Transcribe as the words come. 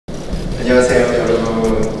안녕하세요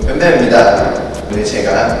여러분, 뱀뱀입니다. 오늘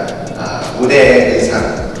제가 무대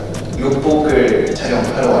의상 룩북을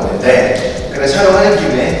촬영하러 왔는데, 그래 촬영하는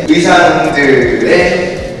김에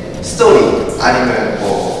의상들의 스토리 아니면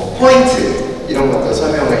뭐 포인트 이런 것도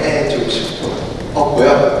설명을 해주고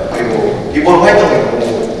싶었고요. 그리고 리본 활동이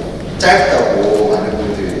너무 짧다고 많은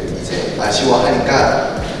분들이 이제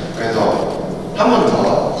아쉬워하니까, 그래서 한 번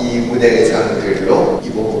더 이 무대 의상들로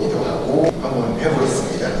입어보기도 하고 한번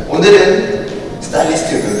해보겠습니다. 오늘은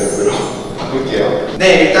스타일리스트 분들로 바꿀게요.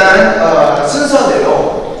 네, 일단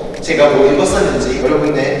순서대로 제가 뭐 입었었는지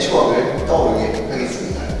여러분의 추억을 떠오르게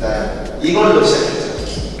하겠습니다. 일단 이걸로 시작했죠.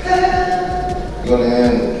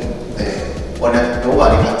 이거는 워낙 너무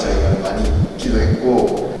많이 봤죠. 이거는 많이 입기도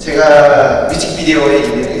했고, 제가 뮤직비디오에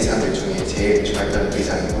있는 의상들 중에 제일 좋아했던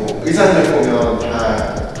의상이고, 의상들 보면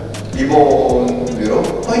다 리본으로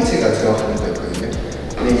포인트가 들어가는 거 있거든요.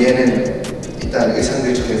 근데 얘는 일단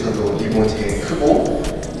의상들 중에서도 리본 제일 크고,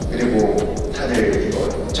 그리고 다들 이거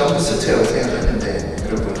점프수트라고 생각하는데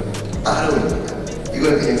여러분 따로입니다.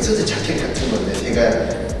 이건 그냥 수트 자켓 같은 건데, 제가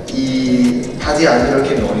이 바지 안에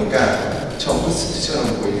이렇게 넣으니까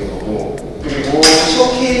점프수트처럼 보이는 거고, 그리고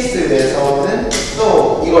쇼케이스에서는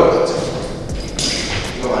또 이걸 봤죠.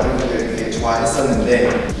 이거 많은 분들이 되게 좋아했었는데,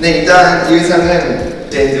 네, 일단 이 의상은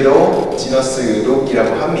젠드로 지너스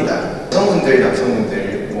룩이라고 합니다. 여성분들,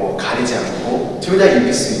 남성분들 뭐 가리지 않고 둘 다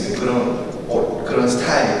입을 수 있는 그런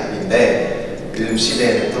스타일인데, 요즘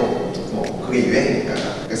시대에는 또 뭐 그게 유행이니까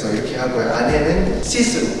그래서 이렇게 하고요. 안에는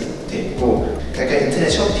시스루 돼 있고, 약간 인터넷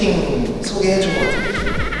쇼핑 소개해준 것 같은데,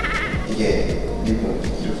 이게 리본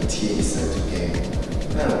이렇게 뒤에 있어요. 두 개.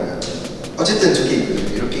 하나는 어쨌든 두 개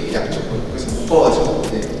있거든요. 이렇게 양쪽으로. 그래서 묶어가지고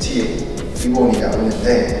뒤에 리본이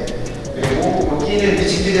나오는데, 그리고 여기는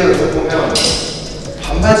뮤직비디오에서 보면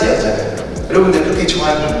반바지였잖아요. 여러분들 그렇게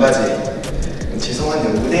좋아하는 반바지,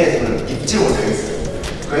 죄송한데 무대에서는 입지 못하겠어요.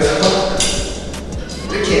 그래서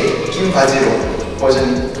이렇게 긴 바지로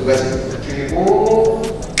버전 두 가지. 그리고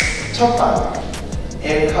첫방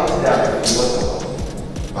엠 카운트다운을 입었어서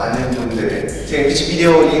많은 분들, 제가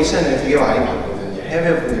뮤직비디오 리액션을 되게 많이 봤거든요.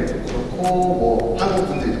 해외 분들도 그렇고 뭐 한국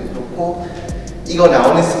분들도 그렇고, 이거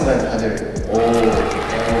나오는 순간 다들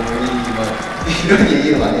분위기만 이런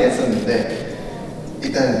얘기를 많이 했었는데,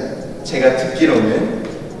 일단 제가 듣기로는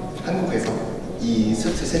한국에서 이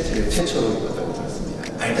수트 세트를 최초로 입었다고 들었습니다.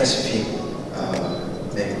 알다시피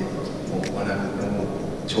뭐 워낙 너무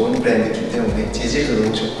좋은 브랜드이기 때문에 재질도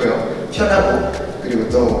너무 좋고요, 편하고, 그리고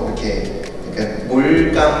또 이렇게 약간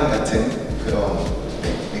몰감 같은 그런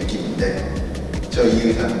느낌인데, 저 이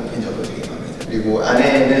의상 개인적으로 되게 마음에 들어요. 그리고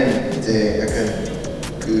안에는 이제 약간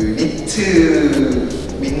그 니트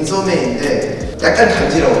민소매인데 약간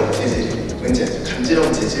간지러운 재질이 뭔지 알죠?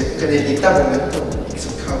 간지러운 재질. 근데 입다 보면 또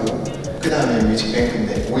익숙하고, 그 다음에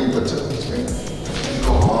뮤직뱅크인데 뭐 입었죠?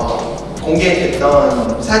 이거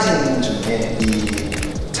공개됐던 사진 중에 이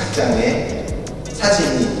착장의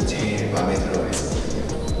사진이 제일 마음에 들어 했었거든요.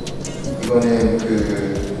 이거는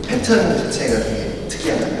그 패턴 자체가 되게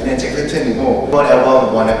특이한 그냥 제 패턴이고, 이번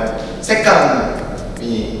앨범 워낙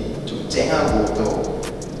색감이 좀 쨍하고 또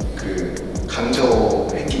그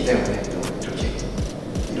강조했기 때문에 또 이렇게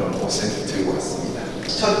이런 옷을 들고 왔습니다.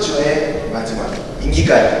 첫 주의 마지막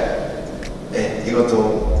인기가요. 네,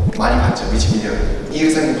 이것도 많이 봤죠, 뮤직비디오에. 이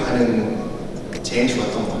의상의 반응 제일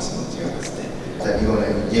좋았던 것 같습니다, 제가 봤을 때. 일단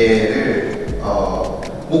이거는 얘를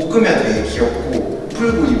묶으면 되게 귀엽고,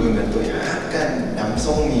 풀고 입으면 또 약간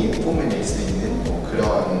남성미 뿜어낼 수 있는 뭐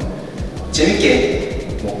그런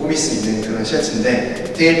재밌게 뭐 꾸밀 수 있는 그런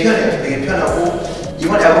셔츠인데 되게 편해요. 되게 편하고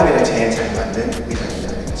이번 앨범이랑 제일 잘 맞는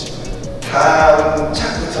의상이라고 싶어요. 다음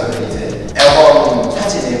착부터는 이제 앨범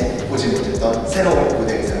사진에 보지 못했던 새로운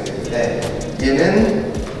무대 의상인데,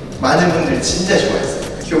 얘는 많은 분들이 진짜 좋아했어요.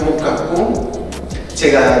 교복 같고,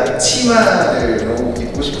 제가 치마를 너무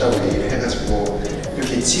입고 싶다고 얘기를 해가지고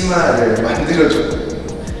이렇게 치마를 만들어줬거든요.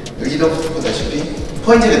 여기도 보다시피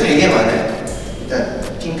포인트가 되게 많아요. 일단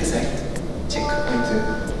핑크색 체크 포인트,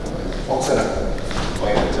 억사랑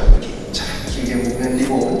거의 먼저 이렇게 쫙 길게 묶는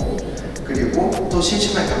리본, 그리고 또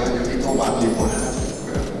심심할까봐 여기 또 왕 리본 하나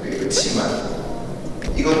있고요. 그리고 치마,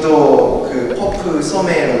 이것도 그 퍼프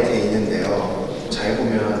소매로 되어 있는데요. 잘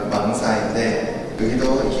보면 망사인데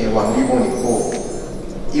여기도 이렇게 왕 리본 있고,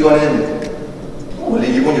 이거는 원래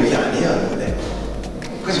리본 여기 아니었는데,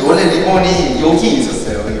 그래서 원래 리본이 여기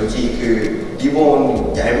있었어요. 여기 그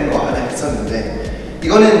리본 얇은 거 하나 있었는데,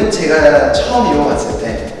 이거는 제가 처음 입어봤을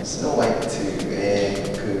때 스노우 화이트의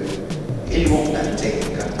그 일곱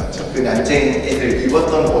난쟁인가 맞죠? 그 난쟁 애들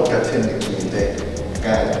입었던 옷 같은 느낌인데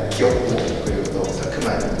약간 귀엽고, 그리고 또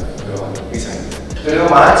상큼한 그런 의상입니다. 그리고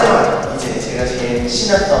마지막 이제 제가 제가 제일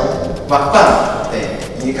신었던 막방 네,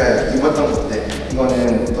 이니까 입었던 건데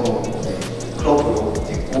이거는 또 네, 클럽으로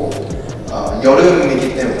됐고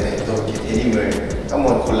여름이기 때문에 또 이렇게 데님을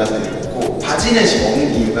한번 골라서 입었고 바지는 지금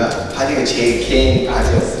없는 이유가 바지가 제 개인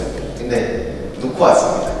바지였어요. 근데 놓고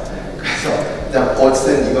왔습니다. 그래서 일단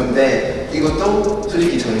어쨌든 이건데 이것도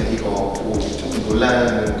솔직히 저는 이거 보고 조금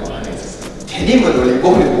놀라는 거 하나 있었어요. 데님은 원래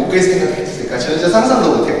이거를 목을 생각했을까? 저는 진짜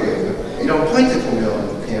상상도 못했거든요. 이런 포인트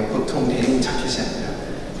보면 그냥 보통 데님 자켓이 아니라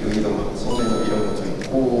여기도 막 소매 이런 것도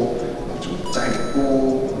있고 좀 짧고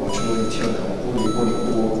뭐 주머니 튀어나오고 리본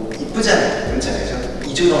있고 이쁘잖아요. 그렇잖아요.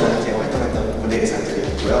 2주 동안 제가 활동했던 무대 의상들이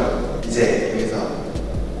있고요. 이제 여기서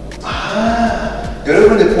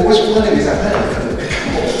여러분들 보고 싶어하는 의상 하나 있었는데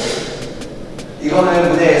이거는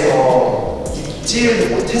무대에서 입지를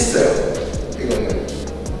못했어요. 이거는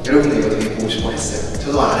여러분들 이거 되게 보고 싶어 했어요.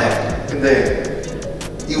 저도 알아요. 근데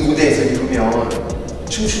이거 무대에서 입으면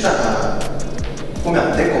춤추다가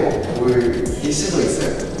보면 안 될 거 보일 수도 있어요.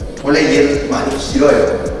 원래 얘도 많이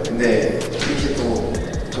길어요. 근데 이렇게 또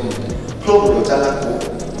좀 클럽으로 잘랐고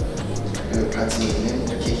그 바지는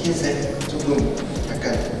이렇게 흰색 조금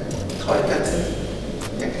약간 털 같은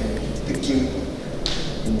약간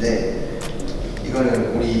느낌인데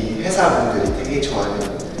이거는 우리 회사분들이 되게 좋아하는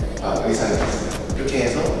의상이었어요. 이렇게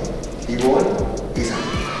해서 리본 의상.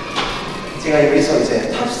 제가 여기서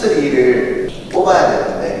이제 탑3를 뽑아야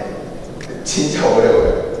되는데 진짜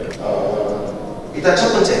어려워요. 일단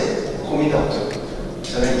첫 번째 고민이 없죠.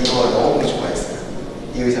 저는 이거 너무 좋아했어요.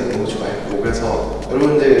 이 의상 너무 좋아했고 그래서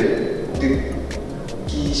여러분들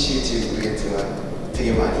느끼실지 모르겠지만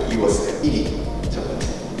되게 많이 입었어요. 1위 첫 번째.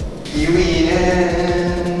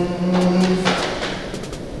 2위는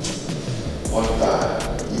어렵다.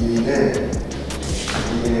 2위는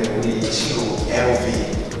우리 친구 LV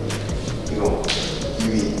이거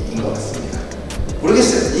 2위인 것 같습니다.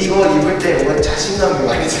 모르겠어요. 이거 입을 때 뭔가 자신감이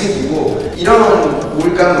많이 생기고 이런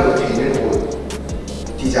몰감으로 되어 있는 옷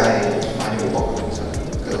디자인 많이 못 봤거든요.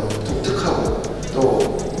 그래서 독특하고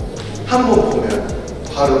또 한 번 보면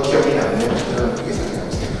바로 기억이 남는 그런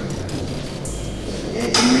의상이라고 생각합니다.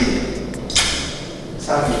 이게 2위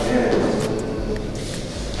 3위는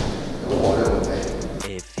너무 어려운데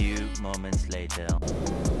A few moments later.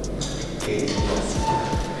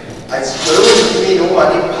 여러분 이미 너무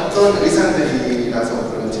많이 봤던 의상들이라서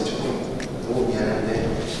그런지 조금 너무 미안한데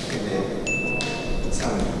근데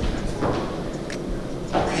 3위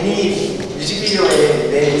괜히 뮤직비디오에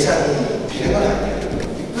내 의상이 되는 건 아니에요.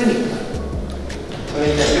 이쁘니까 저는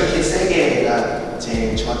일단 이렇게 세게가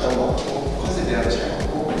제일 좋았던 것 같고 컨셉이랑도 잘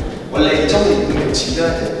맞고 원래 이 정도 입으면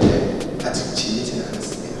질려야 되는데 아직 질리지는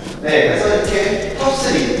않았습니다. 네, 그래서 이렇게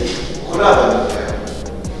탑3 골라봤는데요.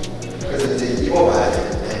 그래서 이제 입어봐야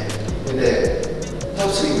되는데 근데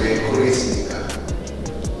탑3 왜 고르겠습니까?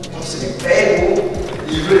 탑3 빼고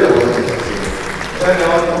입으려고 하는 거지.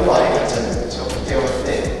 그러면 너무 많이 갔잖아요. 그렇죠? 제가 봤을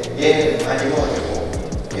때 얘는 안 입어도 되고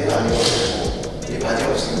얘는 안 입어도 되고 얘 바지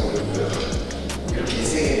없으면 모르고요. 이렇게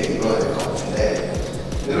세게 입어야 될 것 같은데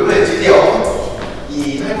여러분 드디어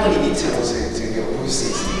이 할머니 니트 옷을 드디어 볼 수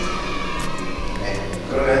있습니다. 네,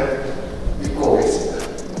 그러면 입고 오겠습니다.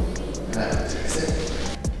 하나, 둘, 셋.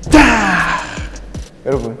 자!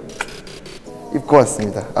 여러분 입고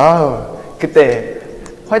왔습니다. 아우 그때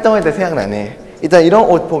활동할 때 생각나네. 일단 이런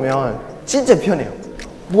옷 보면 진짜 편해요.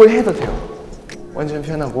 뭘 해도 돼요. 완전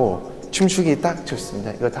편하고 춤추기 딱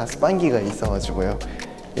좋습니다. 이거 다 스판기가 있어가지고요.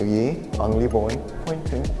 여기 리본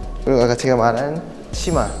포인트 그리고 아까 제가 말한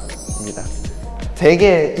치마입니다.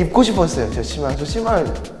 되게 입고 싶었어요. 저 치마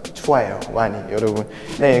좋아해요 많이 여러분.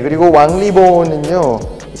 네, 그리고 왕리본은요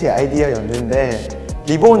제 아이디어였는데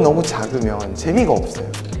리본 너무 작으면 재미가 없어요.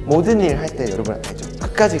 모든 일 할 때 여러분 알죠?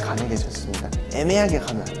 끝까지 가는 게 좋습니다. 애매하게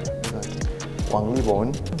가면 안 돼요. 그래서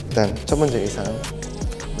왕리본 일단 첫 번째 의상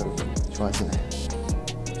여러분 좋아하시나요?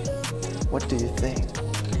 What do you think?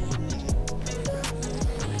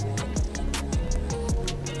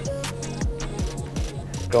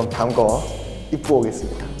 그럼 다음 거 입고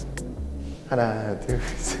오겠습니다. 하나, 둘,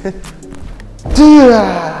 셋.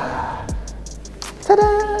 뚜아!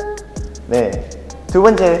 짜란! 네, 두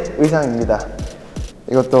번째 의상입니다.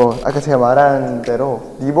 이것도 아까 제가 말한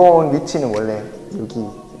대로 리본 위치는 원래 여기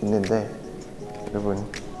있는데 여러분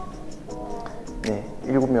네,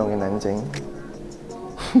 7명의 난쟁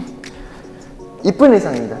이쁜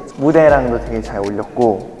의상입니다. 무대랑도 되게 잘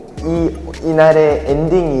어울렸고 이날의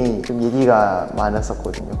엔딩이 좀 얘기가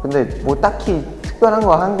많았었거든요. 근데 뭐 딱히 특별한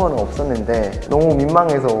거 한 거는 없었는데 너무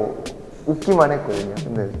민망해서 웃기만 했거든요.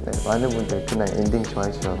 근데 네, 많은 분들 그날 엔딩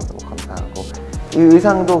좋아해 주셔서 너무 감사하고 이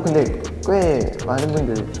의상도 근데 꽤 많은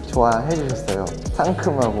분들 좋아해 주셨어요.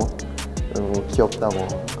 상큼하고 그리고 귀엽다고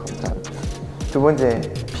감사합니다. 두 번째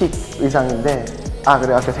픽 의상인데,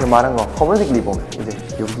 그래 아까 제가 말한 거 검은색 리본 이제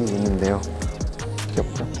여기 있는데요.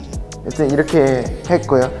 귀엽죠? 여튼 이렇게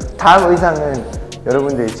했고요. 다음 의상은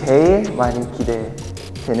여러분들이 제일 많이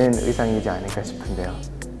기대되는 의상이지 않을까 싶은데요.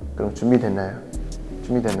 그럼 준비됐나요?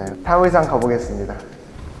 다음 의상 가보겠습니다.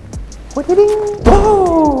 호디링!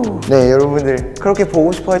 네, 여러분들 그렇게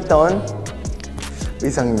보고 싶어 했던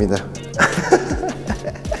의상입니다.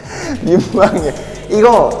 민망해.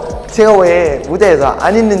 이거 제가 왜 무대에서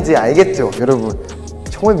안 입는지 알겠죠? 여러분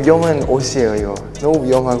정말 위험한 옷이에요. 이거 너무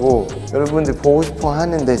위험하고 여러분들 보고 싶어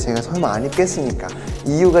하는데 제가 설마 안 입겠습니까?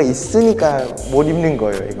 이유가 있으니까 못 입는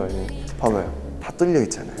거예요. 이거는 봐봐요, 다 뚫려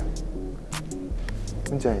있잖아요.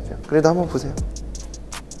 뭔지 알죠? 그래도 한번 보세요.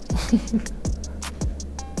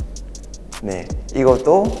 네,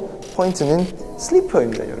 이것도 포인트는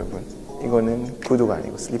슬리퍼입니다. 여러분 이거는 구두가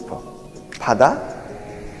아니고 슬리퍼.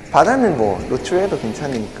 바다는 뭐 노출해도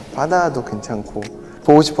괜찮으니까 바다도 괜찮고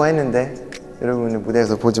보고 싶어 했는데 여러분은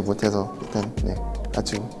무대에서 보지 못해서 일단 네,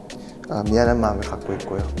 아주 미안한 마음을 갖고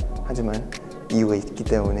있고요. 하지만 이유가 있기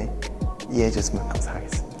때문에 이해해 주시면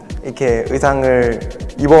감사하겠습니다. 이렇게 의상을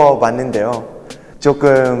입어봤는데요.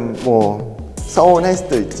 조금 뭐 서운할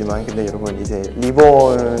수도 있지만 근데 여러분 이제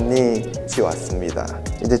리본이 지왔습니다.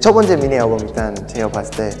 이제 첫 번째 미니 앨범 일단 제가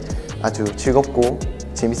봤을 때 아주 즐겁고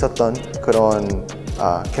재밌었던 그런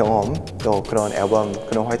경험, 또 그런 앨범,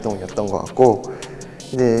 그런 활동이었던 것 같고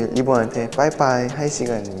이제 리본한테 빠이빠이 할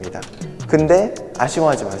시간입니다. 근데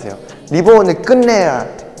아쉬워하지 마세요. 리본을 끝내야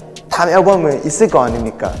다음 앨범은 있을 거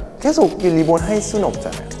아닙니까? 계속 리본 할 수는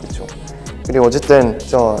없잖아요. 그렇죠? 그리고 어쨌든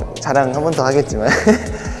저 자랑 한 번 더 하겠지만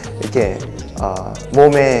이렇게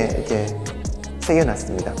몸에 이렇게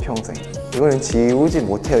새겨놨습니다. 평생. 이거는 지우지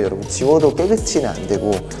못해요. 여러분 지워도 깨끗이는 안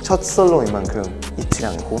되고 첫 솔로인 만큼 잊지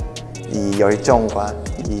않고 이 열정과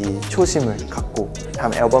이 초심을 갖고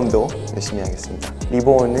다음 앨범도 열심히 하겠습니다.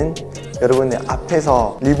 리본은 여러분들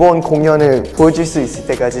앞에서 리본 공연을 보여줄 수 있을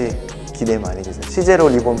때까지 기대 많이 해주세요. 실제로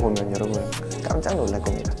리본 보면 여러분 깜짝 놀랄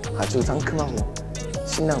겁니다. 아주 상큼하고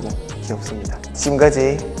신나고 귀엽습니다.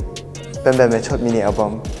 지금까지 뱀뱀의 첫 미니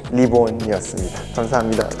앨범 리본이었습니다.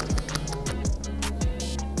 감사합니다.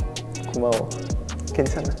 고마워.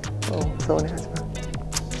 괜찮아. 서운해하지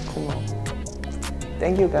마. 고마워.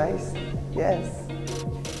 Thank you guys. Yes.